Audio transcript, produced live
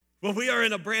Well, we are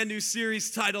in a brand new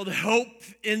series titled Hope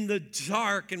in the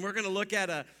Dark, and we're going to look at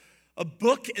a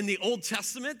book in the Old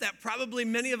Testament that probably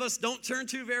many of us don't turn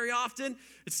to very often.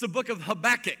 It's the book of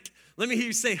Habakkuk. Let me hear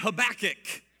you say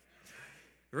Habakkuk.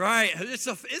 Right.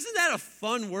 Isn't that a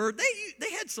fun word? They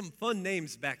had some fun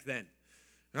names back then.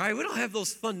 Right? We don't have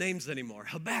those fun names anymore.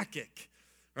 Habakkuk.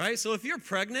 Right? So if you're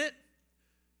pregnant,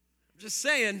 I'm just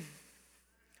saying,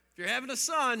 if you're having a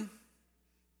son,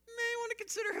 you may want to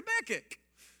consider Habakkuk.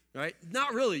 Right?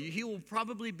 Not really. He will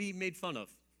probably be made fun of.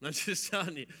 I'm just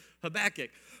telling you. Habakkuk.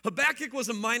 Habakkuk was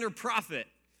a minor prophet.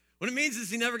 What it means is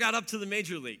he never got up to the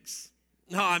major leagues.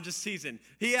 No, I'm just teasing.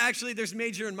 There's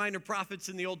major and minor prophets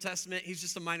in the Old Testament. He's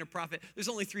just a minor prophet. There's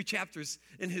only 3 chapters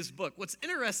in his book. What's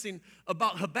interesting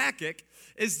about Habakkuk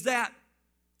is that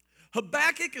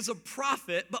Habakkuk is a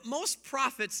prophet, but most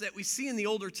prophets that we see in the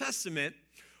Older Testament,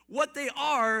 what they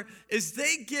are is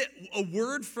they get a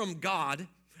word from God,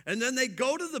 and then they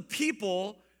go to the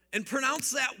people and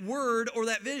pronounce that word or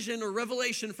that vision or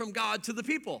revelation from God to the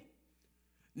people.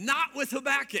 Not with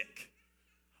Habakkuk.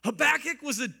 Habakkuk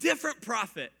was a different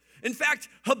prophet. In fact,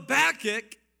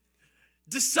 Habakkuk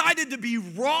decided to be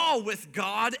raw with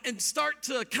God and start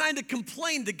to kind of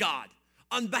complain to God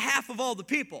on behalf of all the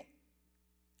people.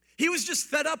 He was just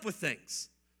fed up with things.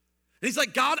 And he's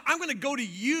like, God, I'm going to go to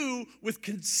you with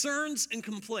concerns and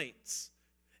complaints.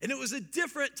 And it was a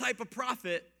different type of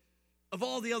prophet of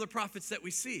all the other prophets that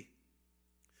we see.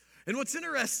 And what's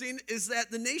interesting is that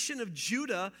the nation of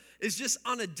Judah is just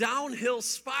on a downhill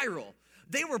spiral.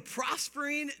 They were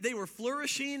prospering, they were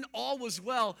flourishing, all was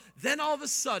well. Then all of a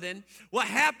sudden, what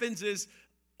happens is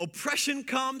oppression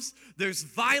comes, there's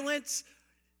violence,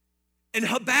 and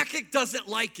Habakkuk doesn't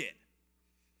like it.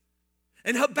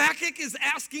 And Habakkuk is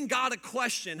asking God a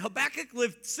question. Habakkuk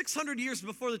lived 600 years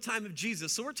before the time of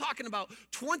Jesus. So we're talking about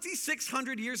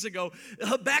 2,600 years ago.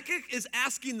 Habakkuk is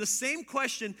asking the same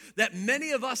question that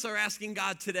many of us are asking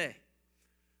God today.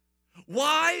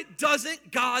 Why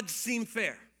doesn't God seem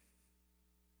fair?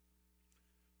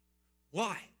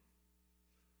 Why?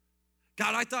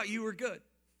 God, I thought you were good,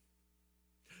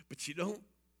 but you don't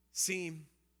seem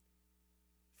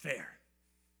fair.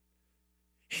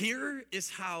 Here is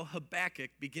how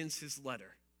Habakkuk begins his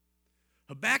letter.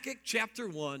 Habakkuk chapter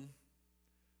 1,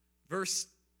 verse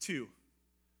 2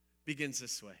 begins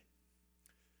this way.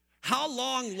 How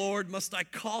long, Lord, must I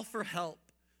call for help,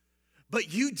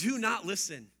 but you do not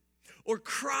listen, or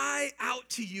cry out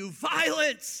to you,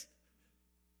 violence,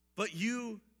 but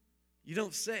you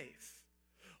don't save?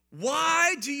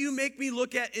 Why do you make me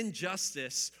look at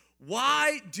injustice?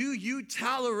 Why do you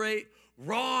tolerate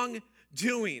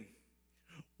wrongdoing?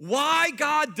 Why,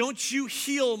 God, don't you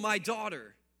heal my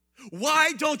daughter?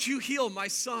 Why don't you heal my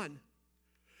son?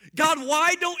 God,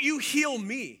 why don't you heal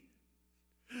me?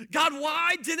 God,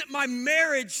 why didn't my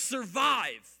marriage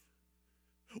survive?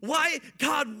 Why,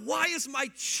 God, why is my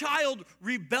child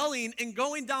rebelling and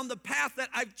going down the path that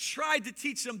I've tried to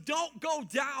teach them? Don't go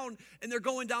down, and they're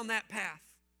going down that path.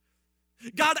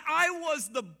 God, I was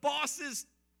the boss's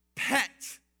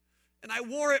pet, and I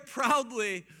wore it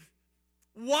proudly.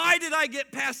 Why did I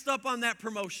get passed up on that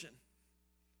promotion?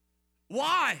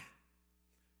 Why?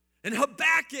 And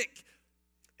Habakkuk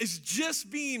is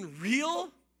just being real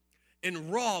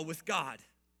and raw with God.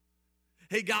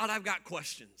 Hey, God, I've got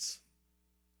questions.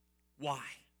 Why?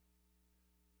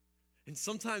 And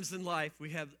sometimes in life, we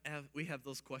have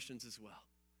those questions as well.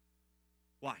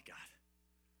 Why, God?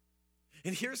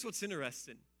 And here's what's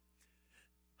interesting.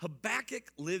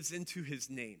 Habakkuk lives into his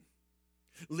name,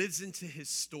 lives into his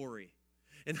story.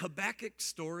 And Habakkuk's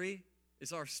story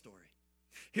is our story.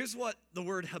 Here's what the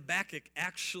word Habakkuk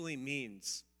actually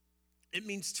means. It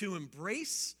means to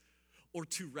embrace or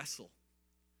to wrestle.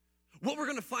 What we're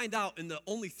going to find out in the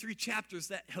only 3 chapters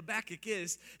that Habakkuk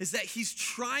is that he's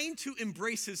trying to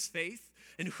embrace his faith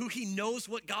and who he knows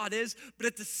what God is, but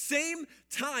at the same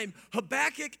time,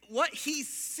 Habakkuk, what he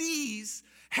sees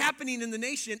happening in the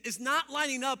nation is not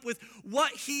lining up with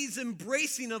what he's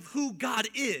embracing of who God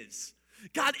is.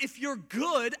 God, if you're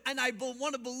good, and I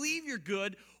want to believe you're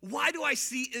good, why do I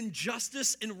see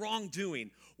injustice and wrongdoing?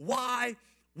 Why?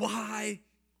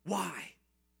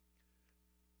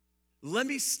 Let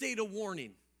me state a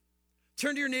warning.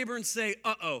 Turn to your neighbor and say,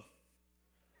 uh-oh.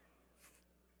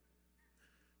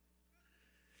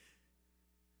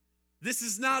 This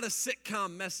is not a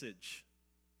sitcom message.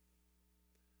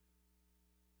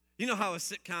 You know how a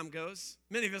sitcom goes.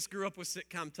 Many of us grew up with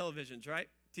sitcom televisions, right?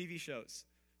 TV shows.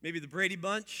 Maybe the Brady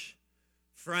Bunch,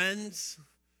 Friends,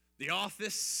 The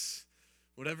Office,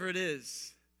 whatever it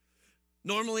is.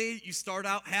 Normally, you start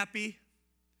out happy.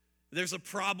 There's a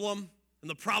problem,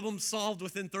 and the problem's solved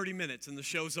within 30 minutes, and the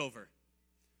show's over.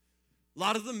 A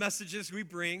lot of the messages we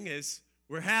bring is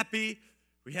we're happy,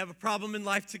 we have a problem in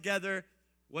life together.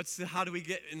 How do we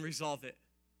get and resolve it?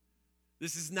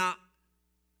 This is not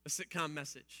a sitcom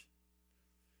message.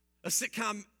 A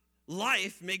sitcom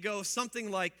life may go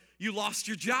something like you lost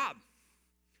your job,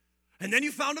 and then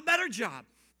you found a better job.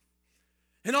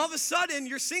 And all of a sudden,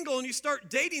 you're single and you start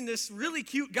dating this really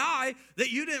cute guy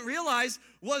that you didn't realize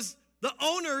was the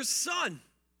owner's son.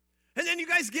 And then you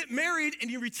guys get married and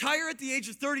you retire at the age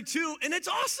of 32, and it's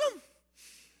awesome.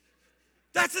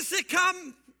 That's a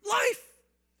sitcom life.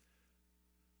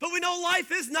 But we know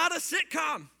life is not a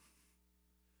sitcom.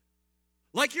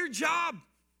 Like your job.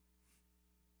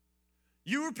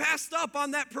 You were passed up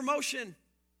on that promotion,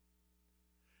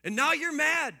 and now you're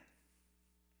mad.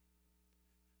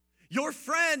 Your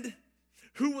friend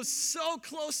who was so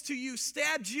close to you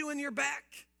stabbed you in your back.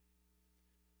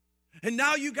 And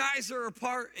now you guys are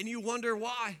apart and you wonder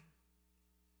why.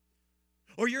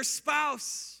 Or your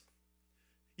spouse,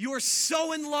 you are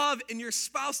so in love and your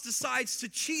spouse decides to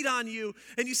cheat on you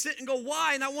and you sit and go,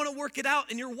 why? And I want to work it out.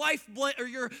 And your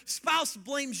your spouse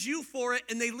blames you for it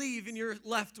and they leave and you're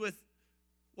left with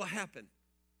what happened.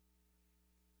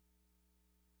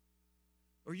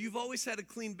 Or you've always had a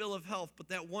clean bill of health, but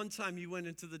that one time you went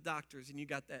into the doctors and you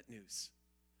got that news.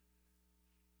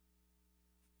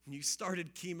 And you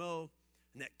started chemo,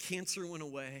 and that cancer went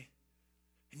away,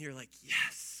 and you're like,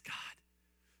 yes, God.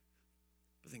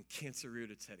 But then cancer reared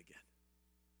its head again.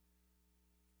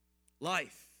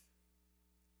 Life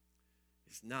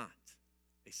is not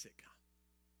a sitcom.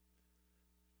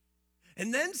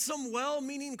 And then some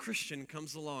well-meaning Christian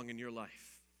comes along in your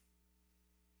life.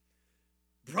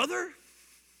 Brother,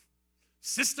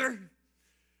 sister,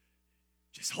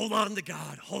 just hold on to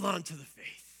God. Hold on to the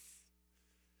faith.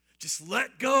 Just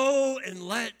let go and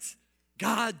let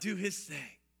God do his thing.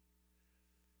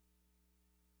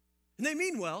 And they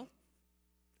mean well.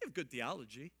 They have good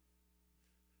theology.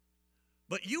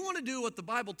 But you want to do what the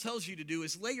Bible tells you to do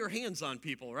is lay your hands on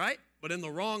people, right? But in the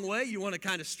wrong way, you want to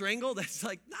kind of strangle. That's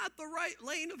like not the right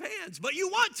laying of hands. But you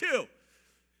want to.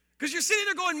 Because you're sitting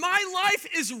there going, my life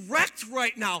is wrecked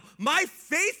right now. My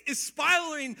faith is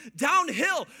spiraling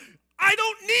downhill. I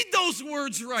don't need those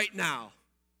words right now.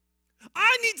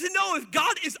 I need to know if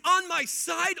God is on my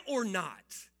side or not.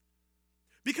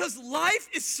 Because life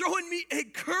is throwing me a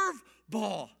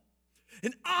curveball.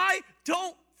 And I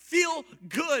don't feel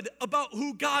good about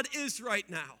who God is right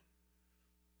now.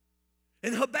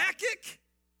 And Habakkuk,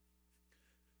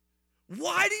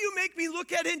 why do you make me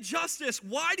look at injustice?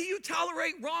 Why do you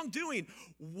tolerate wrongdoing?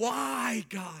 Why,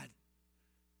 God?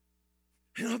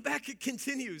 And Habakkuk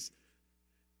continues.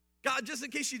 God, just in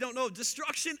case you don't know,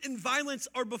 destruction and violence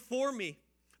are before me.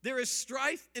 There is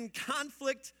strife and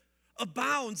conflict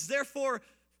abounds. Therefore,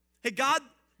 hey, God,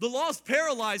 the law is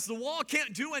paralyzed. The wall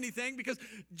can't do anything because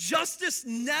justice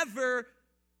never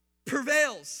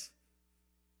prevails.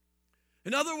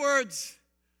 In other words,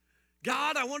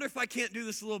 God, I wonder if I can't do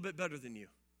this a little bit better than you.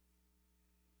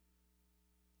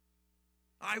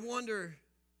 I wonder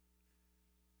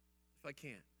if I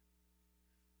can't.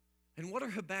 And what are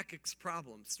Habakkuk's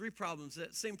problems? 3 problems,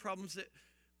 same problems that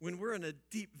when we're in a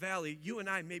deep valley, you and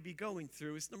I may be going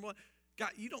through. Is number 1,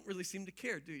 God, you don't really seem to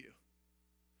care, do you?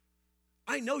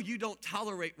 I know you don't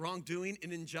tolerate wrongdoing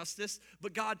and injustice,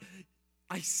 but God,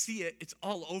 I see it. It's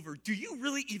all over. Do you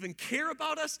really even care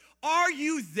about us? Are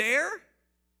you there?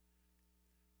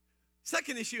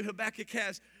 Second issue Habakkuk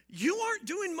has, you aren't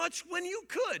doing much when you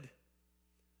could.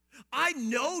 I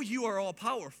know you are all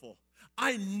powerful.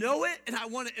 I know it, and I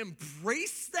want to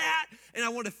embrace that, and I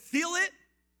want to feel it.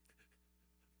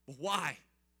 But why?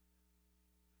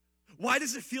 Why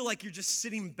does it feel like you're just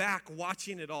sitting back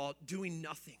watching it all, doing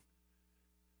nothing?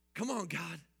 Come on,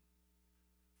 God.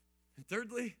 And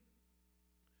thirdly,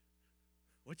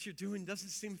 what you're doing doesn't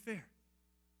seem fair.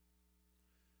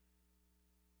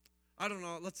 I don't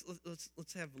know. Let's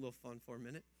have a little fun for a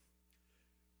minute.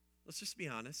 Let's just be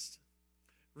honest.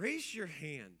 Raise your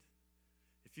hand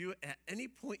if you at any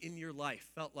point in your life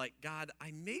felt like, God,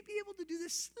 I may be able to do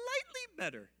this slightly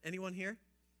better. Anyone here?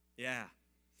 Yeah.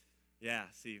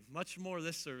 See, much more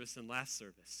this service than last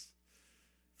service.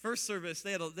 First service,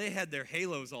 they had their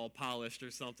halos all polished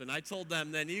or something. I told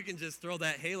them then you can just throw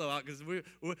that halo out because I'm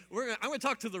going to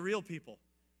talk to the real people,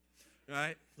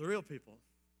 right? The real people.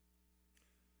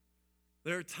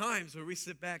 There are times where we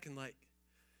sit back and like,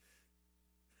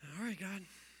 all right, God,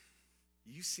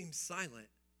 you seem silent.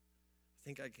 I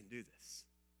think I can do this.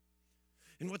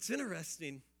 And what's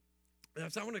interesting, I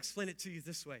want to explain it to you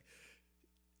this way.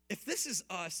 If this is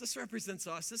us, this represents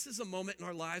us. This is a moment in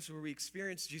our lives where we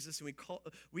experience Jesus and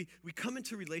we come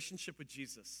into relationship with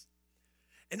Jesus.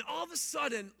 And all of a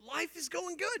sudden, life is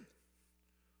going good.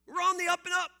 We're on the up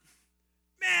and up.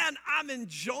 Man, I'm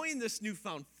enjoying this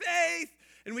newfound faith.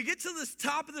 And we get to this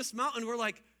top of this mountain, we're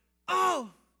like, oh,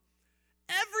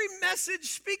 every message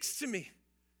speaks to me.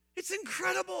 It's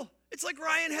incredible. It's like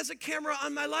Ryan has a camera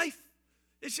on my life.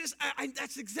 It's just,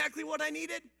 that's exactly what I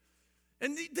needed.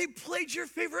 And they played your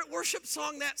favorite worship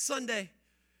song that Sunday.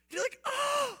 You're like,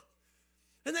 oh.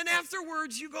 And then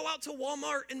afterwards, you go out to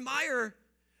Walmart and Meijer,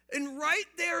 and right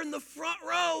there in the front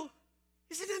row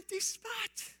is an empty spot.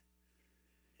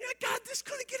 You're like, God, this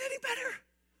couldn't get any better.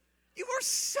 You are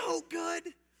so good.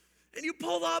 And you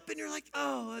pull up and you're like,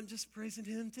 oh, I'm just praising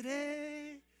him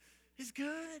today. He's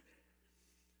good.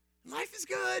 Life is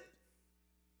good.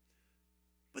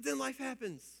 But then life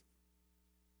happens.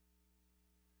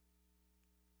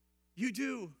 You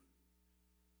do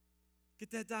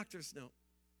get that doctor's note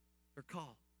or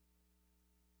call.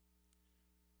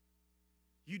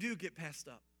 You do get passed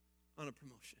up on a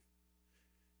promotion.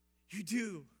 You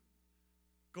do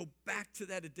go back to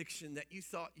that addiction that you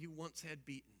thought you once had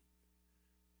beaten.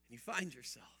 And you find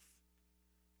yourself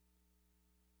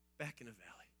back in a valley.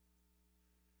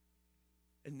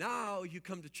 And now you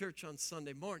come to church on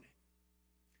Sunday morning.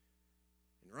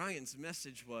 And Ryan's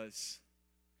message was,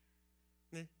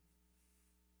 meh.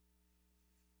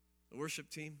 The worship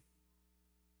team,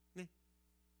 meh.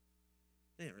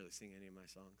 They didn't really sing any of my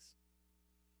songs.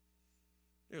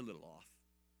 They're a little off.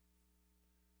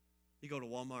 You go to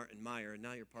Walmart and Meijer, and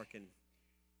now you're parking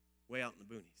way out in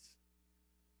the boonies.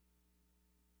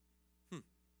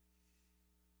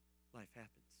 Life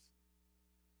happens.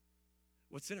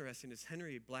 What's interesting is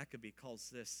Henry Blackaby calls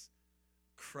this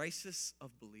crisis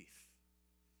of belief.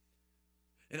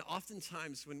 And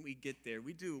oftentimes when we get there,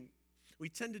 we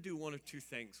tend to do one of two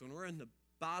things. When we're in the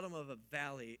bottom of a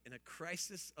valley and a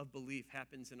crisis of belief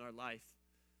happens in our life,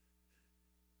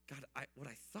 God, what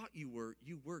I thought you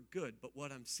were good, but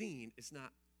what I'm seeing is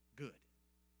not good.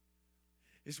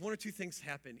 There's one or two things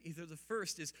happen. Either the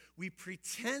first is we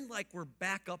pretend like we're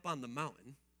back up on the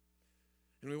mountain,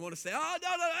 and we want to say, oh, no,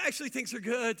 actually things are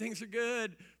good,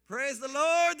 Praise the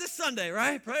Lord this Sunday,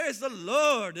 right? Praise the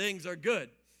Lord, things are good.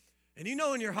 And you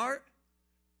know in your heart,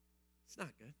 it's not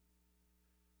good.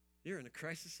 You're in a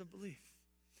crisis of belief.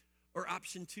 Or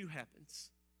option two happens.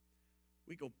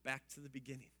 We go back to the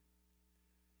beginning.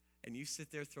 And you sit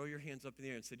there, throw your hands up in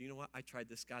the air and say, you know what? I tried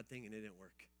this God thing and it didn't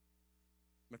work.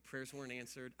 My prayers weren't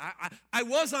answered. I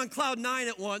was on cloud 9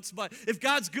 at once, but if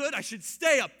God's good, I should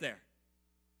stay up there.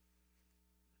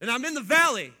 And I'm in the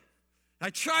valley. I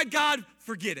tried God,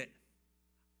 forget it.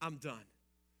 I'm done.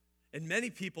 And many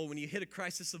people, when you hit a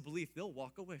crisis of belief, they'll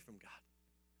walk away from God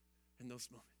in those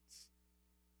moments.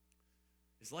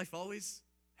 Is life always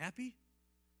happy?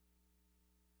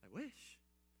 I wish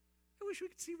we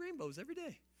could see rainbows every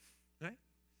day, right?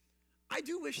 I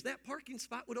do wish that parking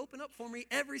spot would open up for me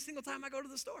every single time I go to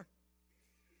the store.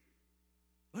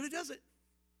 But it doesn't.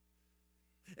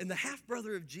 And the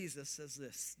half-brother of Jesus says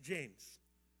this, James.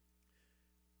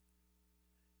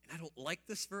 And I don't like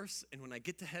this verse, and when I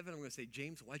get to heaven, I'm going to say,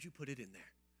 James, why'd you put it in there?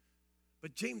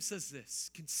 But James says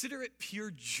this, consider it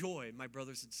pure joy, my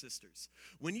brothers and sisters,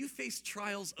 when you face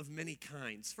trials of many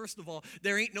kinds. First of all,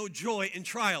 there ain't no joy in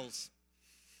trials.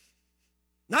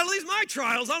 Not at least my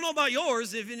trials. I don't know about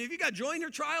yours. If you got joy in your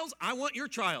trials, I want your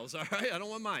trials, all right? I don't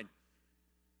want mine.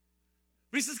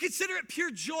 But he says, consider it pure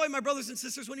joy, my brothers and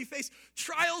sisters, when you face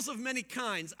trials of many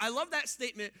kinds. I love that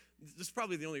statement. This is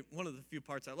probably the only one of the few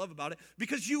parts I love about it,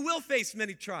 because you will face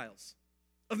many trials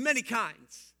of many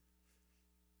kinds.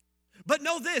 But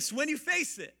know this, when you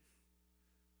face it,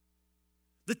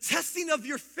 the testing of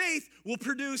your faith will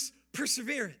produce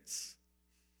perseverance.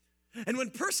 And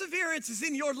when perseverance is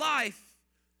in your life,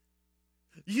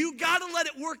 you got to let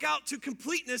it work out to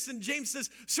completeness. And James says,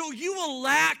 so you will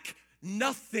lack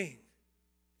nothing.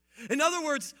 In other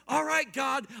words, all right,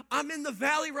 God, I'm in the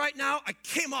valley right now. I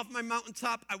came off my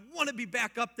mountaintop. I want to be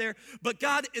back up there. But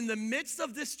God, in the midst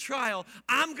of this trial,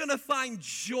 I'm going to find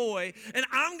joy, and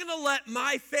I'm going to let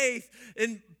my faith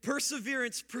and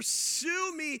perseverance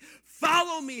pursue me,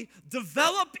 follow me,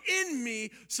 develop in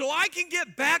me, so I can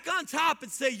get back on top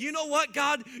and say, you know what,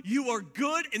 God, you are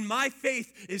good, and my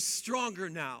faith is stronger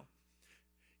now.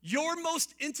 Your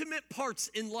most intimate parts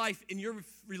in life, in your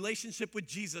relationship with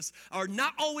Jesus, are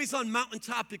not always on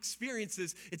mountaintop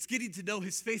experiences. It's getting to know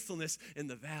his faithfulness in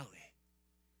the valley.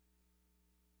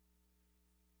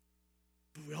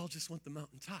 But we all just want the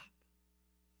mountaintop.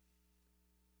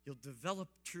 You'll develop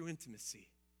true intimacy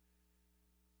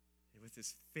with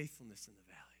his faithfulness in the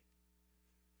valley.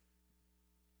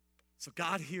 So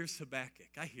God hears Habakkuk.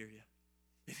 I hear you.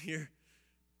 And here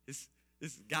is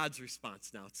This is God's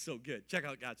response now. It's so good. Check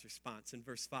out God's response in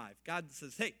verse 5. God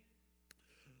says, hey,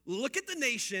 look at the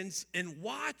nations and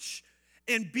watch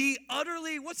and be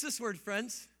utterly, what's this word,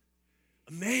 friends?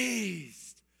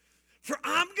 Amazed. For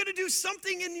I'm going to do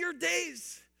something in your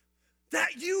days that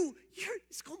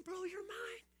it's going to blow your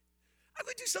mind. I'm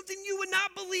going to do something you would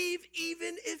not believe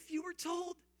even if you were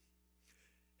told.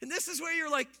 And this is where you're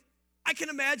like, I can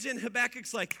imagine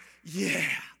Habakkuk's like, yeah,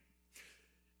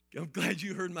 I'm glad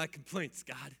you heard my complaints,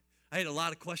 God. I had a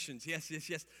lot of questions. Yes.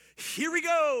 Here we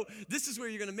go. This is where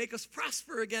you're going to make us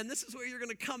prosper again. This is where you're going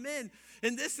to come in.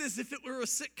 And this is, if it were a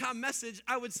sitcom message,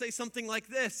 I would say something like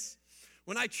this.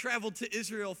 When I traveled to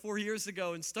Israel 4 years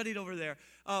ago and studied over there,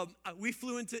 we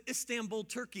flew into Istanbul,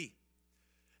 Turkey.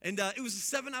 And it was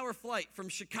a 7-hour flight from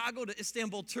Chicago to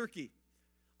Istanbul, Turkey.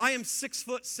 I am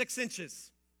 6'6".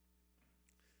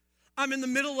 I'm in the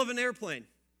middle of an airplane,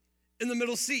 in the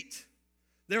middle seat.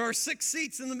 There are 6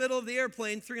 seats in the middle of the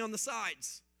airplane, 3 on the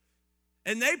sides.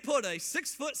 And they put a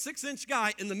 6'6"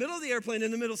 guy in the middle of the airplane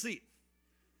in the middle seat.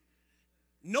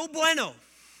 No bueno.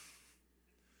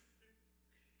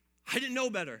 I didn't know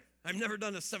better. I've never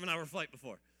done a 7-hour flight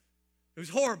before. It was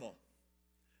horrible.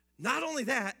 Not only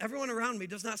that, everyone around me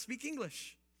does not speak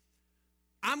English.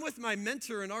 I'm with my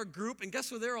mentor in our group, and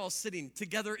guess where they're all sitting?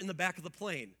 Together in the back of the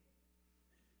plane.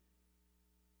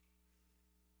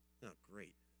 Oh,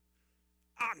 great.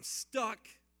 I'm stuck.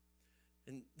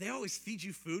 And they always feed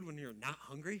you food when you're not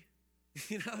hungry.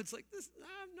 You know, it's like this,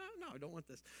 no, I don't want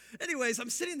this. Anyways, I'm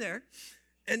sitting there,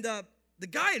 and the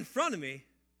guy in front of me,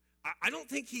 I don't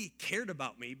think he cared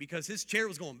about me because his chair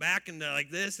was going back and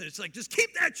like this, and it's like, just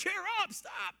keep that chair up,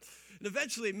 stop. And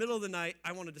eventually, middle of the night,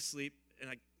 I wanted to sleep, and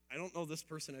I don't know this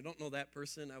person, I don't know that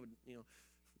person. I would,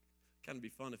 kind of be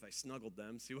fun if I snuggled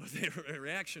them, see what their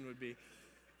reaction would be.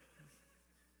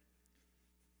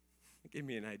 It gave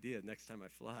me an idea next time I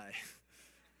fly.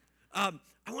 I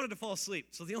wanted to fall asleep,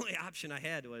 so the only option I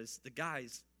had was the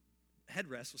guy's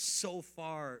headrest was so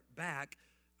far back,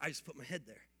 I just put my head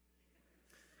there.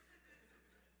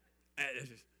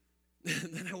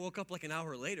 And then I woke up like an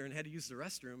hour later and had to use the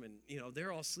restroom, and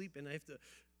they're all sleeping. I have to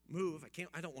move.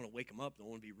 I don't want to wake them up. Don't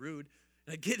want to be rude.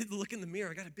 And I get to look in the mirror.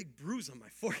 I got a big bruise on my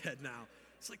forehead now.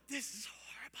 It's like, this is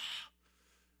horrible.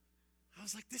 I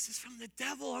was like, this is from the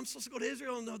devil. I'm supposed to go to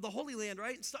Israel and the Holy Land,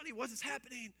 right, and study what is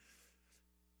happening.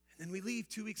 And then we leave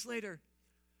 2 weeks later.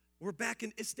 We're back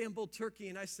in Istanbul, Turkey,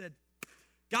 and I said,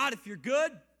 God, if you're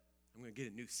good, I'm going to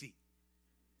get a new seat,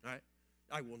 all right?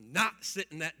 I will not sit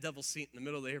in that devil seat in the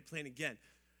middle of the airplane again.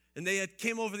 And they had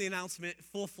came over the announcement,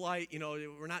 full flight,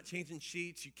 we're not changing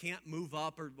sheets. You can't move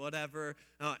up or whatever.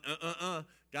 God,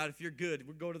 if you're good,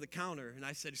 we'll go to the counter. And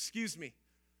I said, excuse me.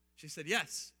 She said,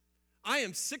 yes. I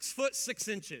am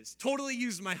 6'6". Totally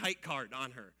used my height card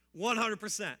on her,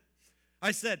 100%.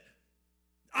 I said,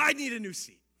 I need a new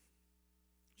seat.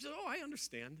 She said, oh, I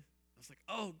understand. I was like,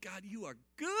 oh, God, you are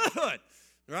good.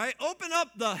 Right? Open up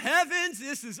the heavens.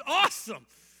 This is awesome.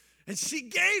 And she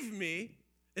gave me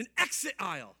an exit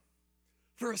aisle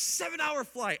for a 7-hour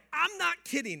flight. I'm not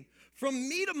kidding. From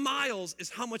me to Miles is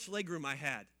how much legroom I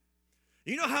had.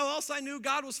 You know how else I knew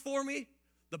God was for me?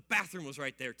 The bathroom was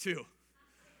right there too.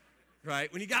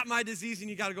 Right? When you got my disease and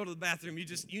you got to go to the bathroom,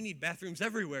 you need bathrooms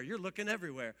everywhere. You're looking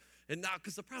everywhere. And now,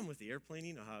 because the problem with the airplane,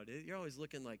 you know how it is. You're always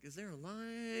looking like, is there a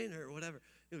line or whatever?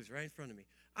 It was right in front of me.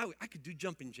 I could do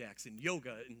jumping jacks and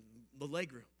yoga and the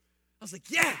leg room. I was like,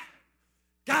 yeah,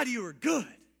 God, you are good,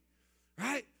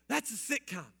 right? That's a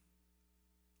sitcom.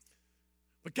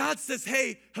 But God says,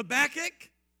 hey, Habakkuk,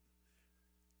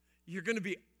 you're going to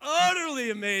be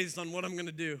utterly amazed on what I'm going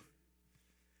to do.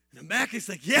 And Habakkuk's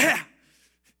like, yeah,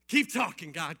 keep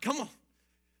talking, God, come on.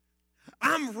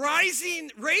 I'm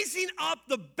raising up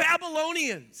the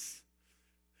Babylonians,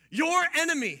 your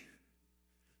enemy.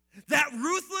 That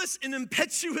ruthless and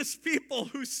impetuous people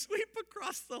who sweep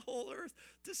across the whole earth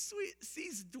to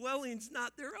seize dwellings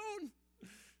not their own.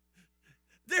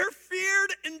 They're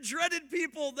feared and dreaded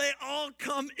people. They all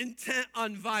come intent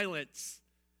on violence.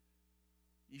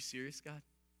 You serious, God?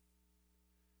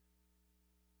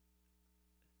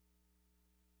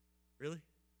 Really?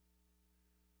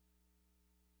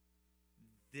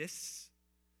 This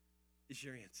is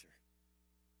your answer.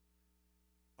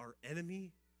 Our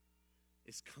enemy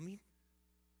is coming.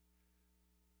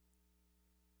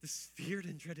 This feared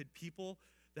and dreaded people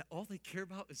that all they care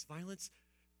about is violence,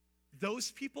 those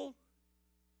people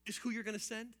is who you're going to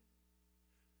send?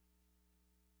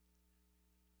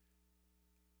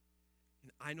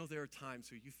 And I know there are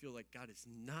times where you feel like God is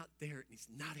not there and he's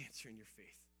not answering your faith.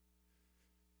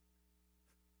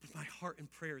 But my heart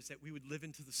and prayer is that we would live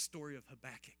into the story of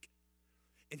Habakkuk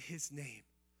in his name.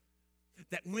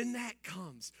 that when that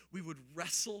comes, we would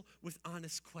wrestle with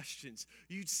honest questions.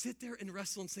 You'd sit there and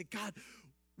wrestle and say, God,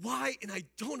 why? And I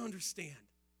don't understand.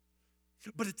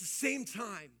 But at the same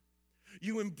time,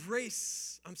 you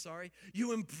embrace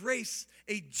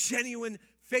a genuine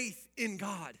faith in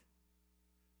God.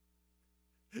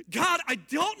 God, I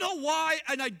don't know why,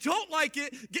 and I don't like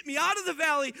it. Get me out of the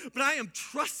valley, but I am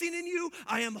trusting in you.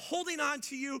 I am holding on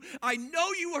to you. I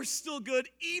know you are still good,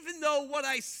 even though what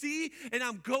I see and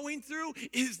I'm going through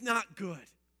is not good.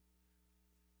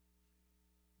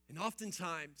 And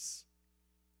oftentimes,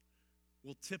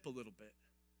 we'll tip a little bit.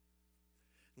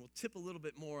 And we'll tip a little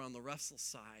bit more on the wrestle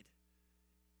side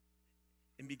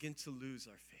and begin to lose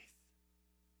our faith.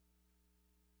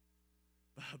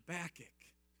 But Habakkuk,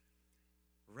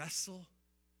 wrestle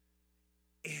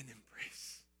and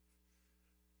embrace.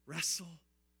 Wrestle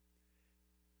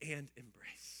and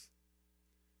embrace.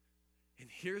 And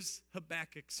here's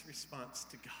Habakkuk's response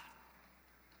to God.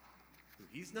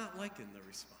 He's not liking the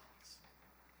response.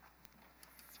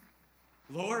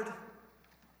 Lord,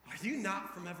 are you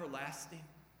not from everlasting?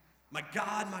 My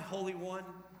God, my Holy One,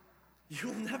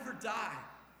 you'll never die.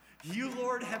 You,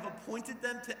 Lord, have appointed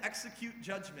them to execute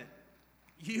judgment.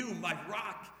 You, my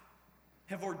rock,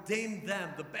 have ordained them,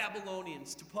 the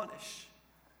Babylonians, to punish.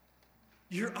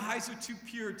 Your eyes are too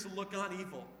pure to look on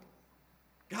evil.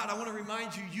 God, I want to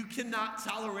remind you, you cannot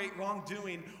tolerate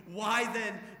wrongdoing. Why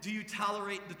then do you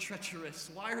tolerate the treacherous?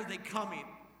 Why are they coming?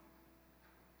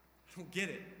 I don't get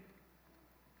it.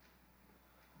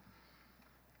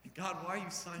 And God, why are you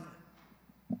silent?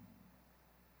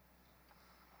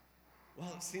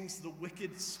 Well, it seems the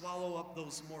wicked swallow up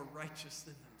those more righteous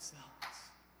than themselves.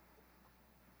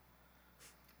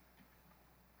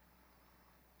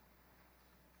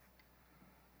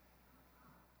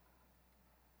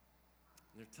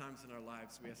 There are times in our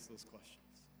lives we ask those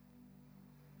questions.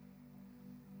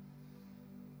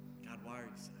 God, why are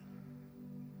you silent?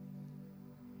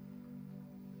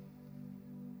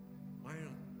 Why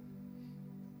don't?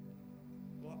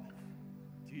 What?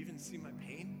 Do you even see my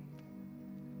pain?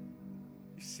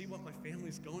 You see what my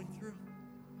family's going through?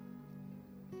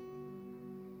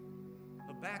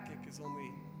 Habakkuk is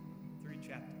only 3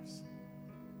 chapters.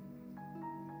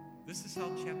 This is how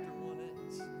chapter 1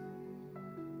 ends.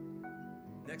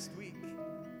 Next week,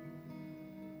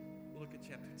 we'll look at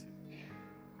chapter 2.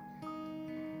 I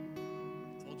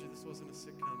told you this wasn't a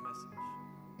sitcom message.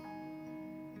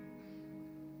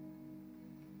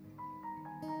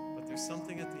 But there's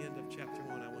something at the end of chapter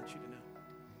 1 I want you to know.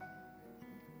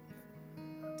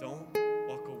 Don't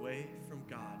walk away from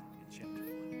God in chapter 1.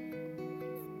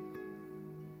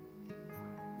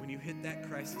 When you hit that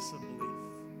crisis of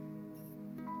belief,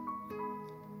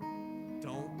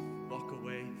 don't walk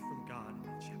away from God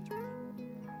in chapter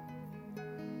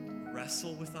 1.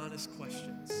 Wrestle with honest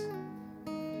questions.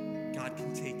 God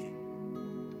can take it.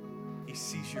 He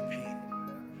sees your pain.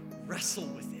 Wrestle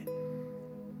with it.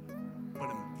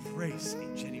 But embrace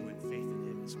a genuine faith in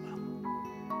Him as well.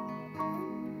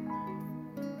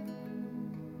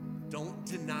 Don't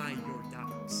deny your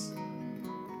doubts.